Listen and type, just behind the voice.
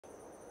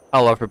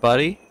Hello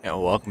everybody,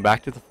 and welcome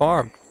back to the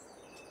farm.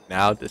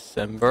 Now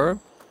December.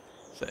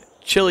 It's a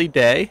chilly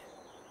day.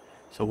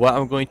 So what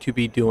I'm going to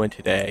be doing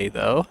today,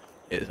 though,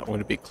 is I'm going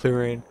to be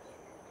clearing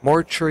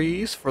more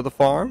trees for the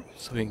farm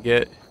so we can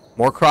get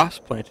more crops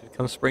planted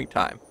come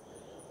springtime.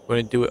 I'm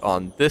going to do it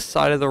on this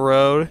side of the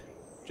road,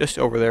 just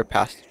over there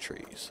past the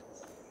trees.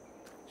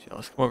 So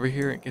let's come over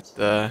here and get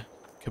the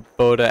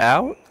Kubota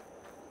out.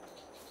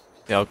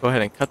 Yeah, I'll go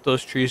ahead and cut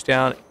those trees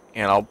down,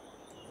 and I'll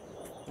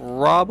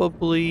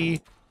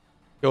probably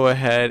go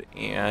ahead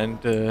and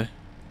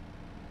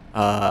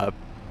plow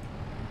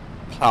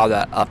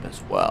that up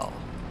as well.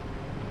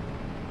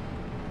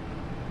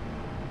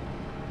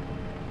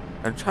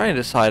 I'm trying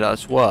to decide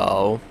as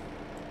well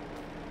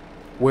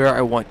where I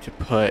want to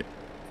put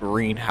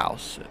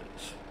greenhouses.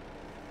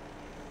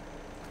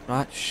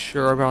 Not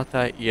sure about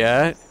that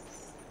yet.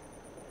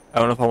 I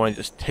don't know if I want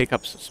to just take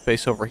up some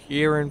space over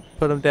here and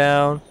put them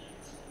down,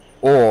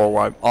 or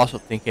what I'm also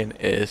thinking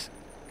is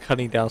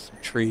cutting down some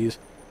trees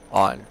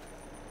on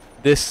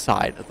this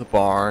side of the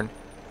barn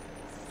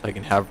so I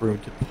can have room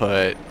to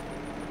put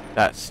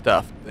that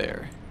stuff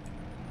there.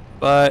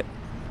 But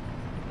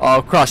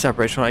I'll cross that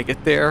bridge when I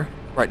get there.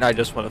 Right now I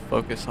just want to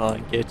focus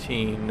on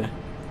getting an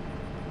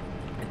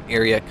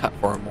area cut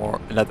for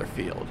another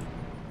field.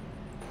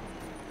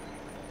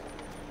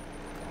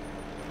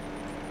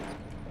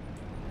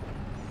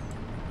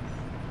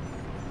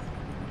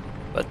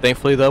 But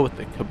thankfully though, with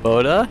the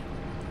Kubota,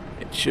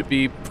 it should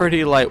be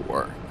pretty light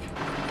work.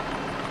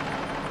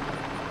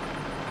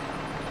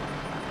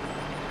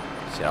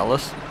 Yeah,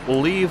 we'll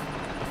leave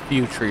a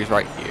few trees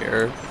right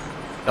here.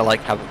 I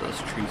like having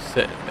those trees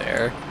sitting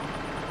there.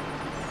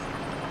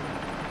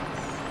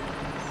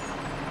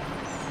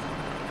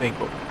 I think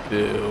what we'll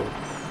do is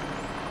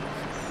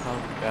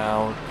come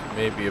down to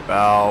maybe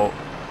about,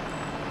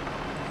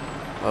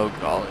 oh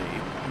golly,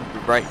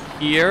 right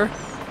here.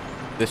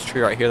 This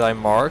tree right here that I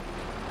marked.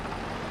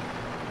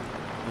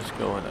 Just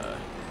go in a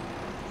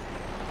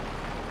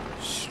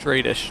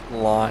straightish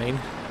line.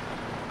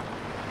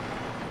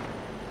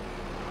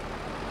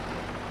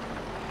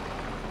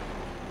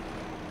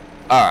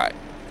 Alright.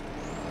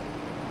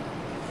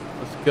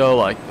 Let's go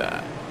like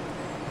that.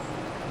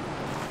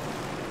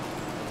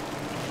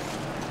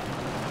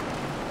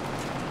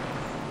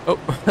 Oh.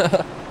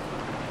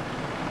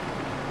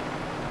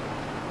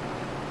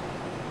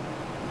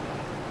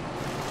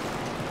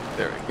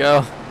 There we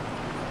go.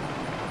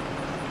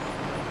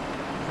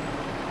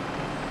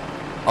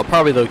 I'll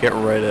probably though get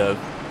rid of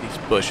these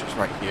bushes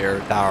right here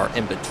that are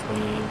in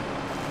between.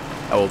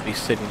 I will be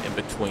sitting in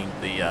between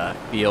the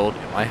field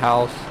and my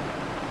house.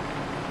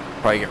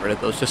 Probably get rid of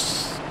those,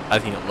 just I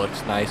think it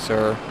looks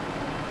nicer.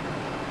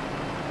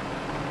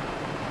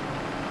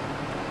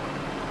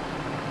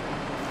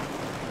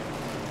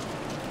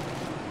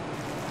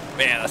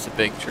 Man, that's a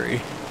big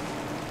tree.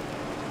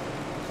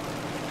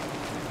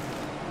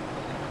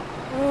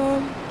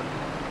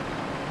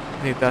 I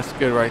think that's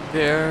good right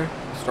there.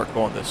 Start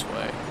going this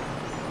way.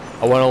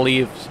 I want to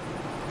leave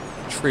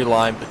a tree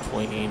line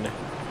between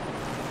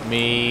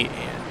me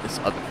and this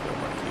other field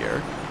right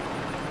here.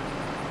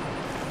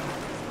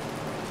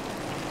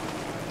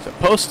 It's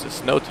supposed to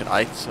snow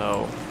tonight,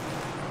 so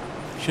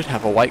we should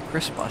have a white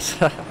Christmas.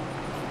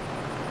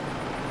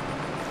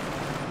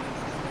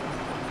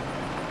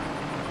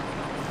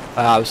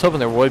 I was hoping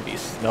there would be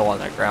snow on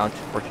the ground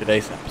for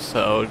today's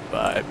episode,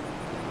 but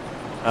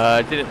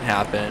it didn't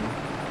happen.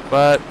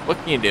 But what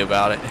can you do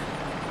about it?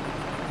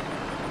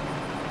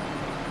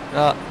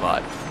 Not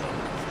much. So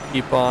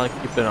keep on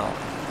keeping on.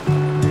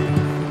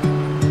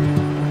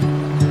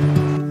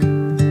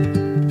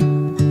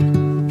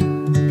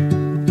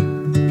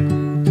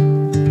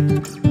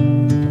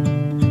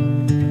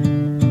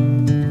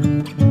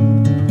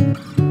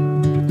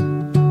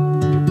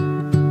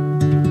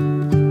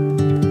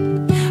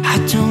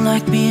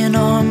 Being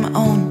on my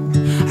own,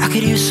 I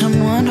could use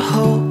someone to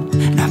hold.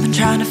 And I've been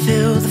trying to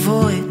fill the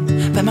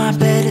void, but my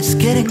bed is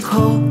getting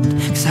cold.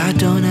 Cause I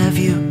don't have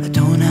you, I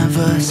don't have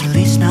us, at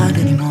least not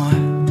anymore.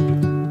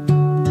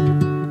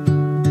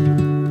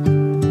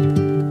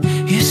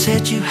 You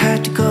said you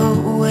had to go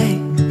away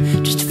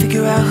just to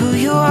figure out who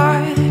you are.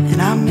 And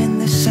I'm in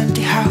this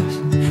empty house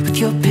with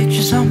your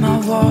pictures on my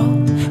wall.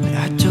 But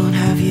I don't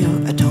have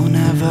you, I don't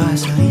have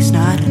us, at least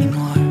not anymore.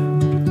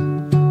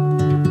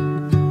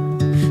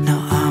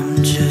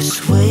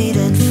 Just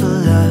waiting for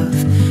love,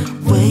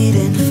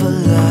 waiting for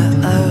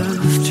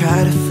love.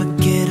 Try to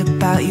forget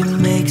about you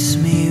makes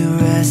me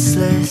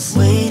restless.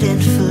 Waiting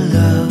for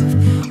love,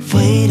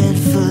 waiting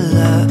for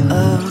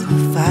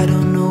love. I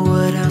don't know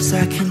what else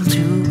I can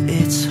do,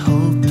 it's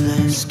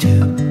hopeless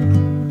to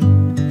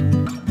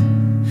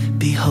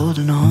be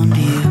holding on to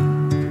you.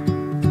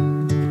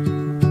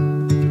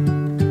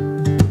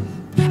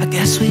 I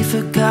guess we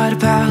forgot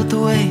about the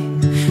way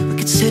we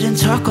could sit and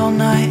talk all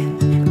night.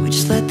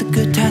 Just let the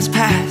good times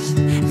pass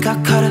and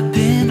got caught up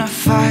in our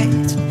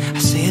fights. I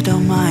say I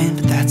don't mind,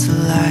 but that's a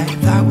lie.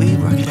 Thought we'd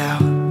work it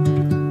out.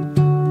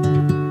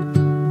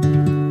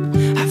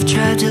 I've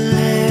tried to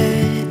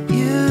let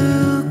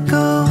you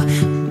go.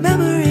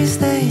 Memories,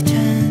 they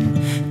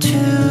tend to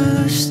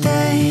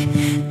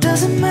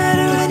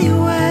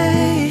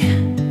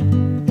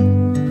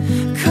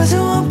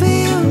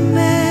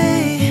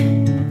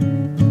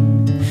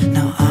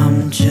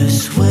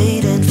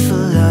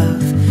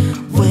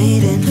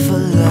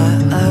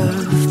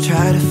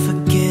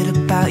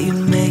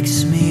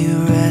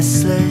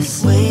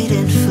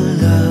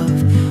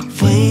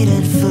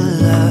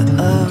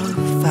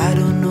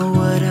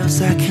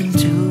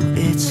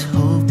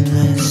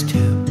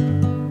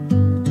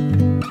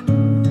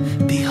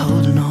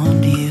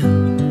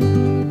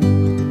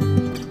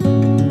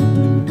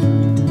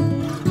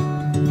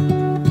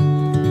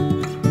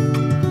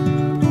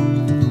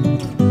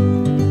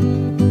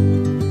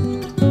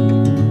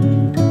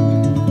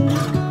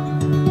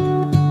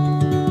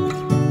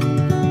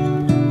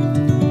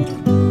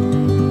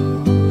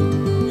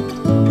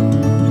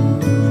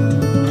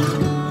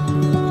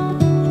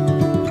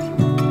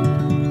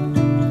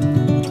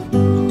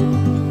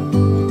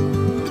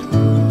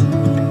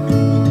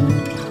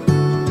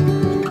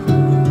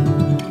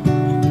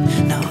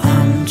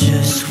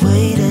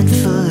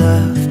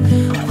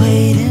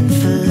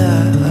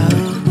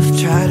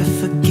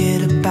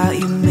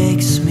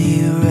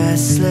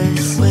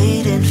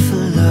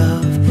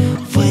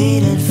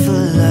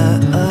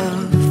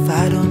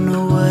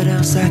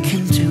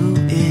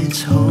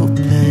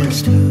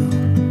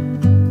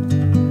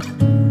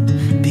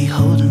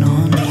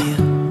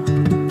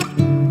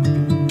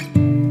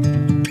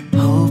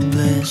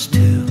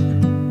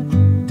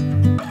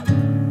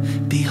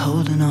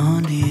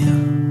on to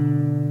you.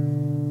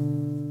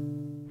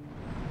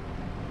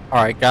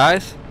 Alright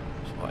guys,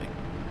 so I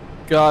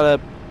got a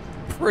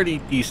pretty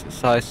decent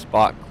sized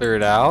spot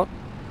cleared out.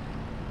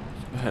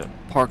 Let's go ahead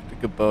and park the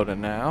Kubota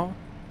now.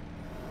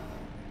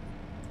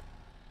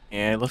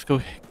 And let's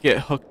go get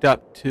hooked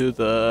up to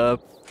the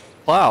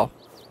plow.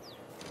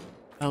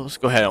 Now let's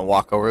go ahead and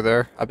walk over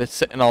there. I've been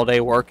sitting all day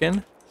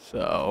working,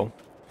 so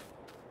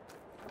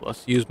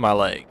let's use my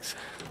legs.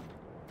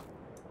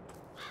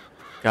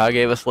 God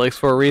gave us legs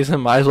for a reason,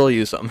 might as well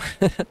use them.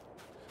 Yeah,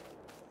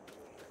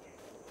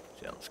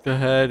 let's go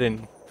ahead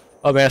and...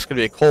 Oh man, it's going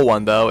to be a cold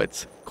one though.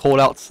 It's cold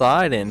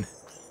outside and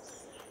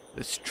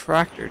this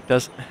tractor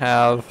doesn't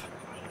have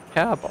a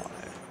cab on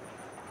it.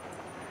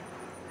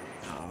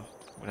 Oh, I'm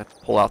going to have to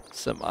pull out the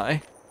semi.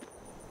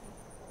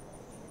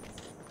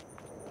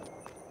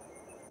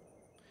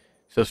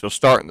 So she'll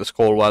start in this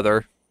cold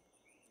weather.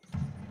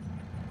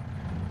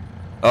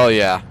 Oh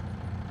yeah,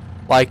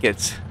 like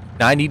it's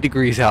 90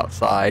 degrees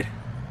outside.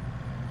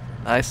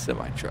 Nice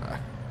semi-truck.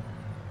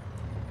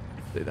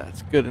 Hopefully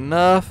that's good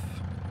enough.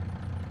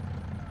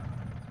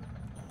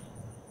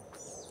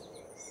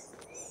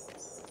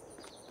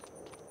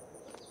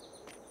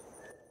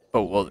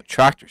 Oh, will the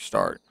tractor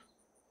start?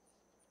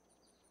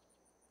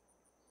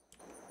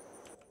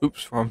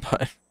 Oops, wrong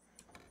button.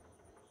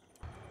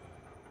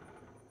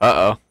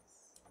 Uh-oh.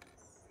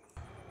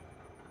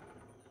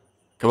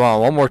 Come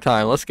on, one more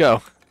time. Let's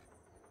go.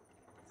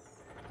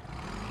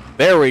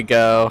 There we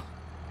go.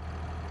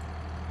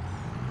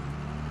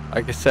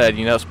 Like I said,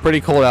 you know, it's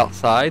pretty cold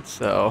outside,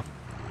 so...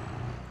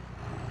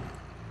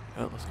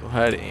 Let's go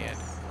ahead and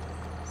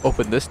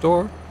open this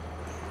door.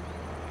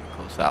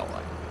 Close that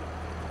one.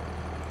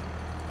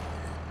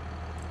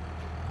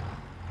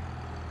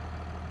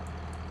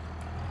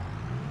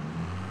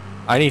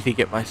 I need to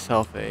get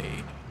myself a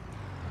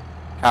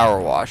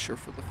power washer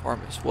for the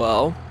farm as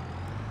well.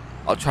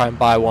 I'll try and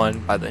buy one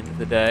by the end of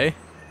the day.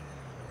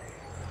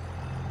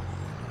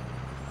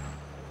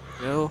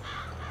 No,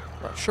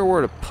 not sure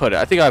where to put it.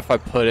 I think if I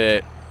put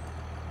it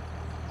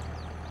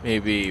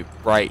maybe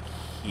right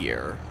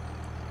here.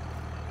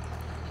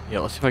 Yeah,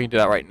 let's see if I can do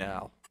that right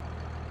now.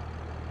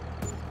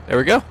 There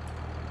we go.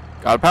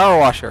 Got a power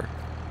washer.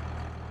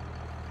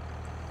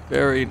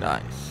 Very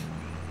nice.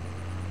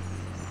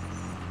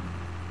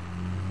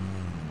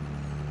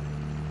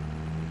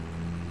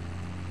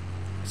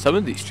 Some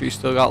of these trees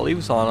still got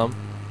leaves on them.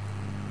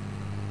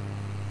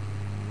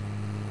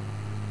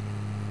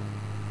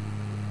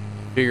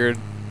 Figured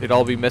they'd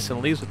all be missing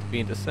leaves with it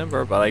being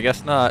December, but I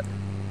guess not.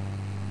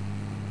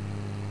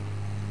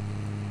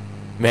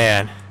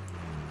 Man,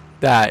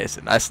 that is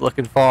a nice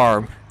looking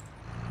farm.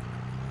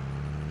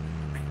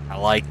 I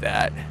like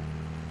that.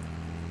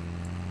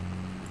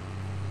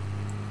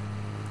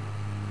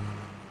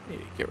 Need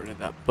to get rid of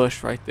that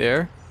bush right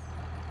there.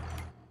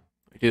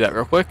 Let me do that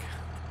real quick.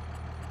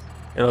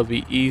 It'll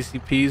be easy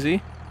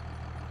peasy.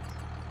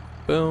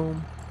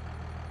 Boom.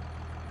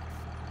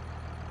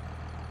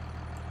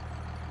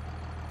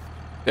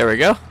 There we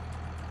go.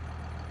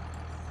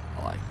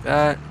 I like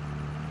that.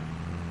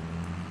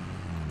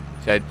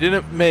 See, I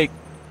didn't make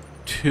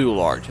too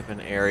large of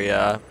an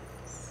area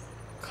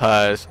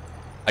because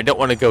I don't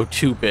want to go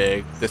too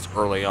big this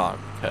early on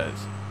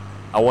because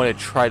I want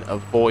to try to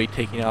avoid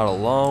taking out a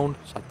loan.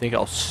 So I think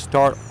I'll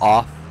start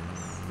off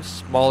with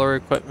smaller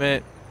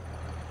equipment.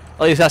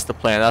 At least that's the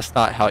plan. That's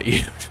not how it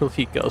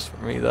usually goes for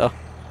me though.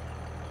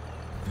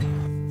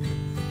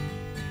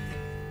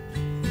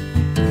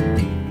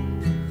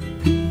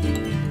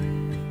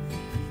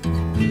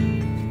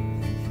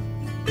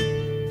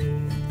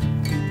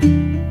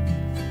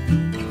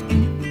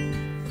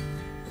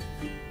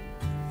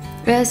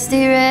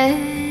 Rusty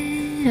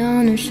red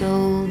on her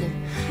shoulder,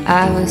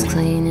 I was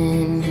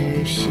cleaning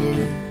her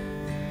shoe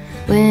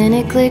when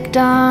it clicked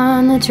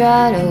on the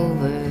trot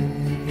over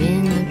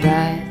in the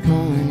bright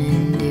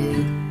morning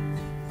dew.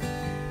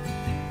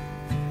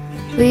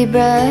 We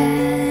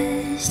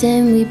brushed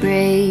and we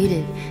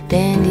braided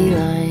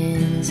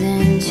dandelions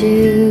and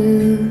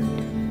chewed.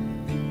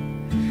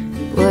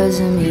 It was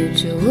a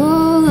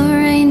mutual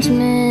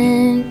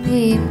arrangement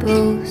we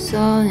both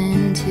saw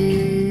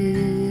into.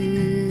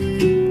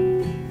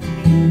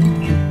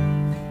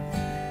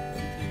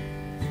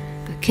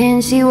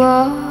 Can she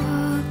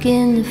walk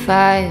in the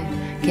fire?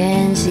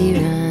 Can she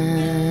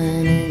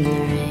run in the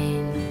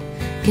rain?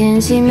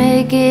 Can she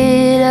make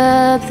it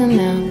up the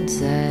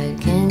mountainside?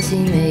 Can she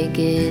make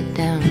it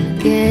down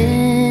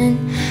again?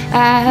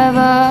 I have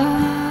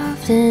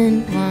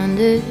often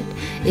wondered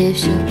if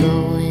she'll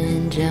go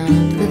and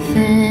jump the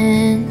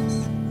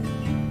fence.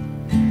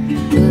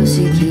 Will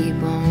she keep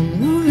on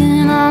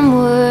moving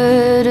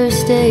onward or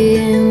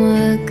stay in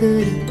what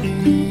could have been?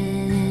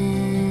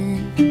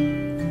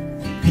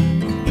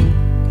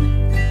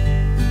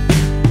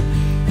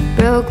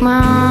 Broke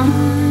my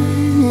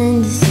arm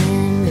in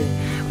December,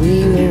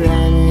 we were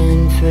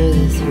running for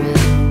the thrill.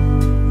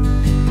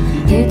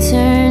 You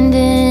turned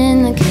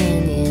in the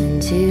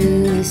canyon to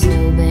the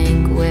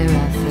snowbank where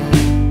I fell.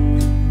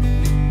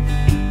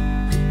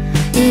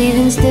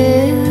 Even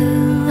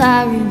still,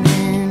 I remember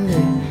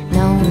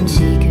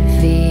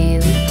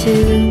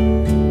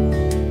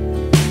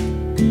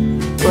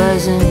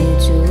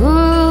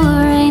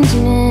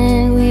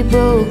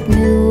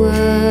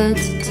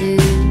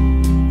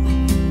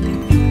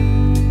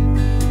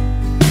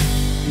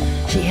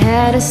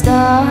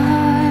star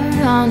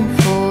on her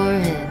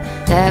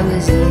forehead that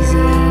was easy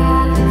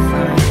to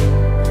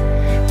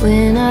find.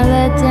 When I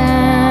let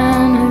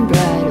down her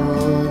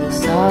bridle,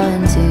 saw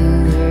into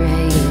her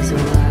hazel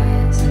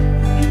eyes.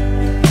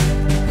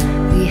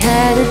 We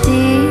had a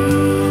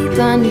deep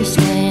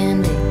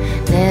understanding,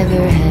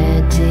 never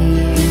had to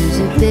use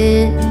a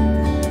bit.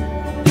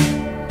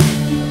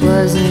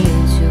 Was a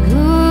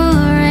mutual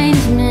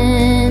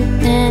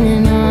arrangement and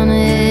an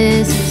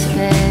honest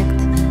respect.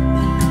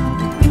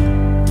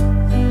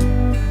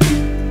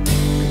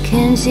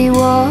 Can she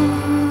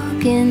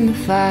walk in the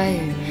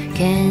fire?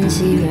 Can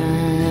she run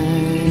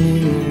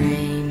in the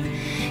rain?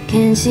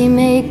 Can she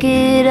make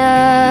it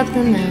up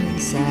the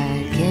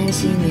mountainside? Can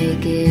she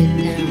make it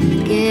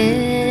down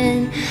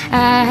again?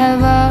 I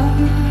have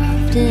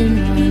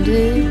often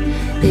wondered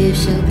if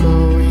she'll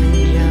go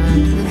and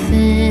jump the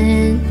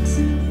fence.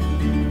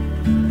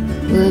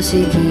 Will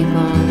she keep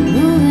on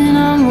moving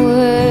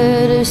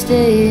onward or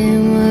stay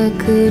in what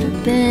could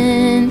have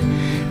been?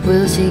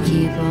 Will she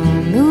keep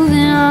on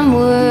moving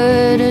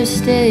onward or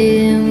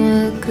stay in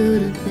what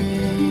could have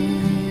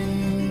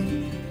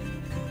been?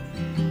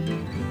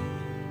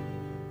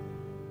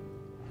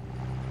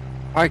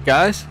 Alright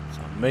guys,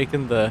 so I'm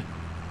making the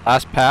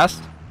last pass.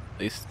 At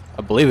least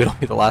I believe it'll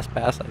be the last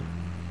pass. I'm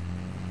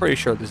pretty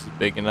sure this is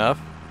big enough.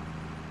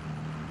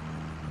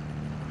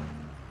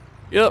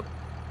 Yep.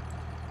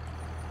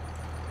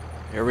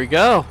 Here we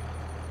go.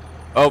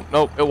 Oh,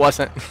 nope, it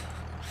wasn't.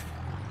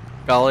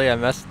 Golly, I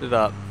messed it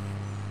up.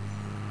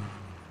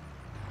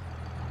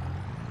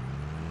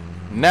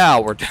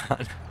 Now we're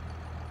done.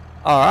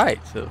 Alright,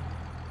 so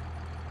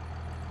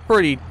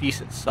pretty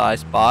decent size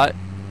spot.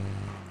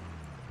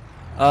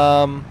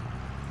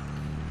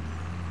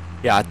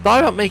 Yeah, I thought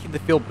about making the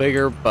field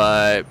bigger,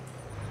 but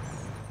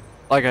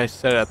like I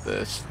said at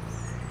this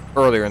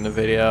earlier in the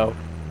video,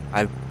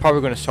 I'm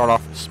probably going to start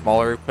off with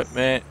smaller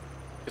equipment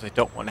because I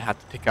don't want to have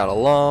to take out a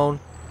loan,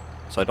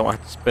 so I don't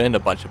have to spend a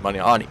bunch of money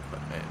on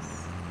equipment.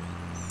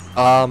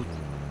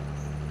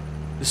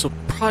 This will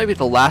probably be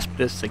the last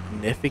bit of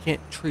significant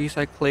trees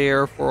I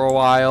clear for a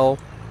while.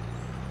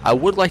 I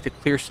would like to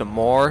clear some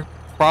more,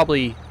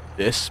 probably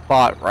this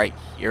spot right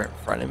here in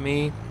front of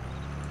me.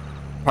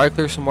 Probably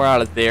clear some more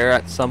out of there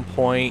at some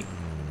point,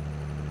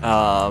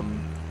 so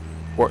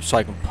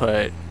I can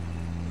put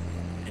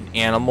an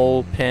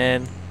animal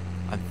pen.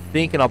 I'm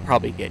thinking I'll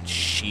probably get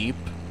sheep,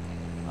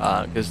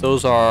 because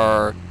those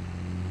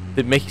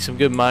they make you some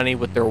good money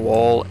with their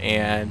wool,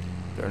 and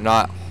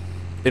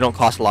they don't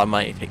cost a lot of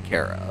money to take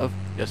care of.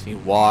 You just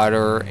need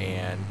water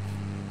and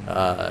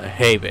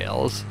hay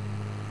bales.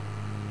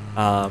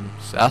 So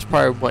that's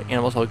probably what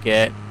animals I'll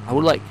get. I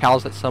would like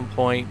cows at some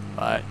point,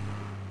 but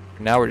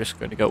for now we're just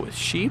going to go with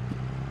sheep.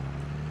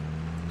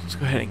 Let's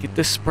go ahead and get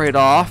this sprayed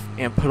off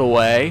and put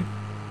away.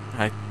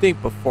 I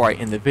think before I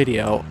end the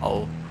video,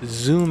 I'll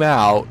zoom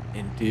out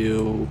and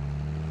do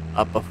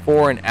a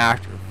before and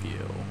after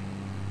view.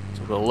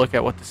 So we'll look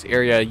at what this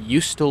area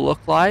used to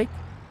look like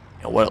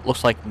and what it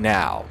looks like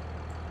now.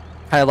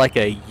 Kind of like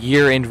a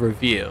year-end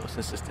review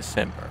since it's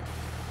December.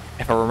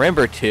 If I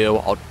remember to,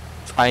 I'll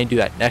try and do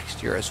that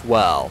next year as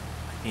well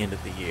at the end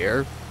of the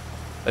year.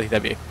 I think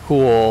that'd be a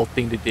cool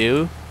thing to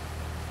do.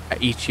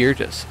 Each year,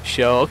 just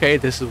show, okay,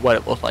 this is what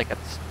it looks like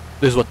this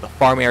is what the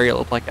farm area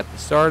looked like at the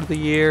start of the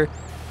year,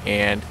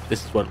 and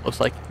this is what it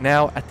looks like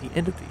now at the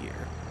end of the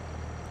year.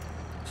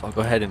 So I'll go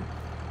ahead and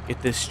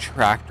get this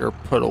tractor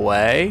put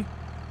away,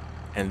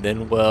 and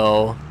then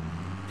we'll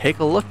take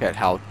a look at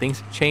how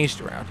things have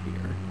changed around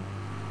here.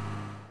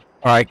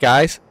 Alright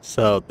guys,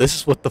 so this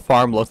is what the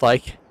farm looked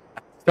like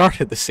at the start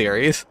of the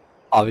series.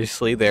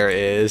 Obviously there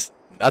is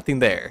nothing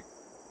there,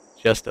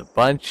 just a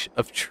bunch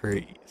of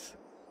trees.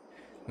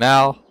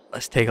 Now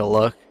let's take a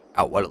look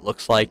at what it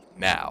looks like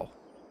now.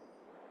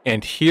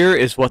 And here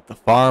is what the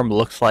farm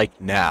looks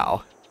like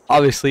now.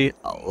 Obviously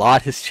a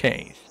lot has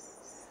changed.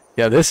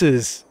 Yeah, this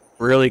is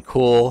really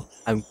cool.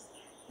 I'm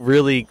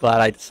really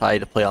glad I decided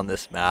to play on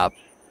this map.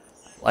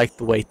 I like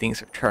the way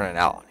things are turning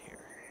out on here.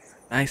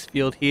 Nice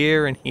field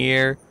here and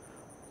here.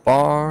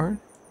 Barn.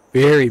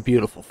 Very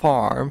beautiful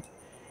farm.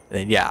 And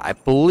then yeah, I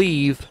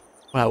believe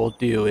what I will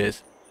do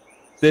is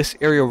this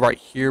area right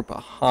here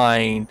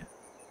behind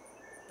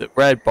the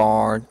red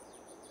barn,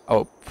 I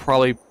will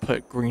probably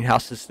put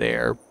greenhouses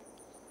there.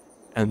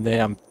 And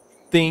then I'm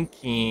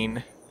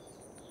thinking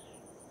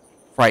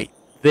right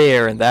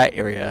there in that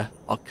area,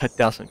 I'll cut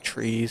down some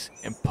trees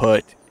and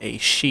put a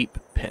sheep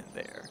pen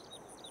there.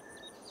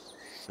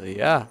 So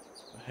yeah,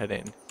 go ahead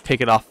and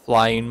take it off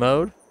flying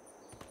mode.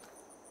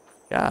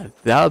 Yeah,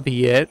 that'll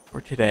be it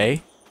for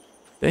today.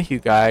 Thank you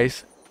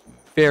guys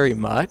very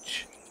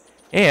much.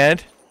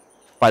 And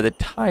by the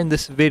time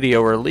this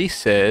video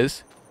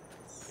releases,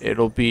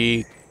 it'll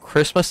be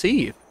Christmas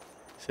Eve.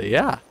 So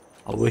yeah,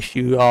 I wish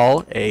you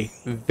all a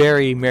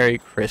very Merry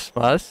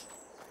Christmas.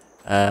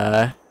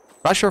 Not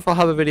sure if I'll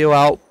have a video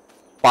out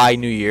by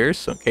New Year's,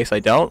 so in case I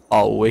don't,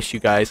 I'll wish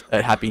you guys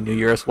a Happy New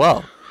Year as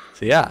well.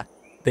 So yeah,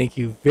 thank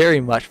you very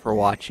much for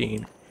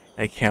watching.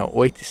 I can't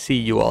wait to see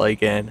you all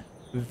again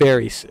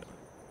very soon.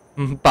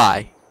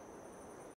 Bye.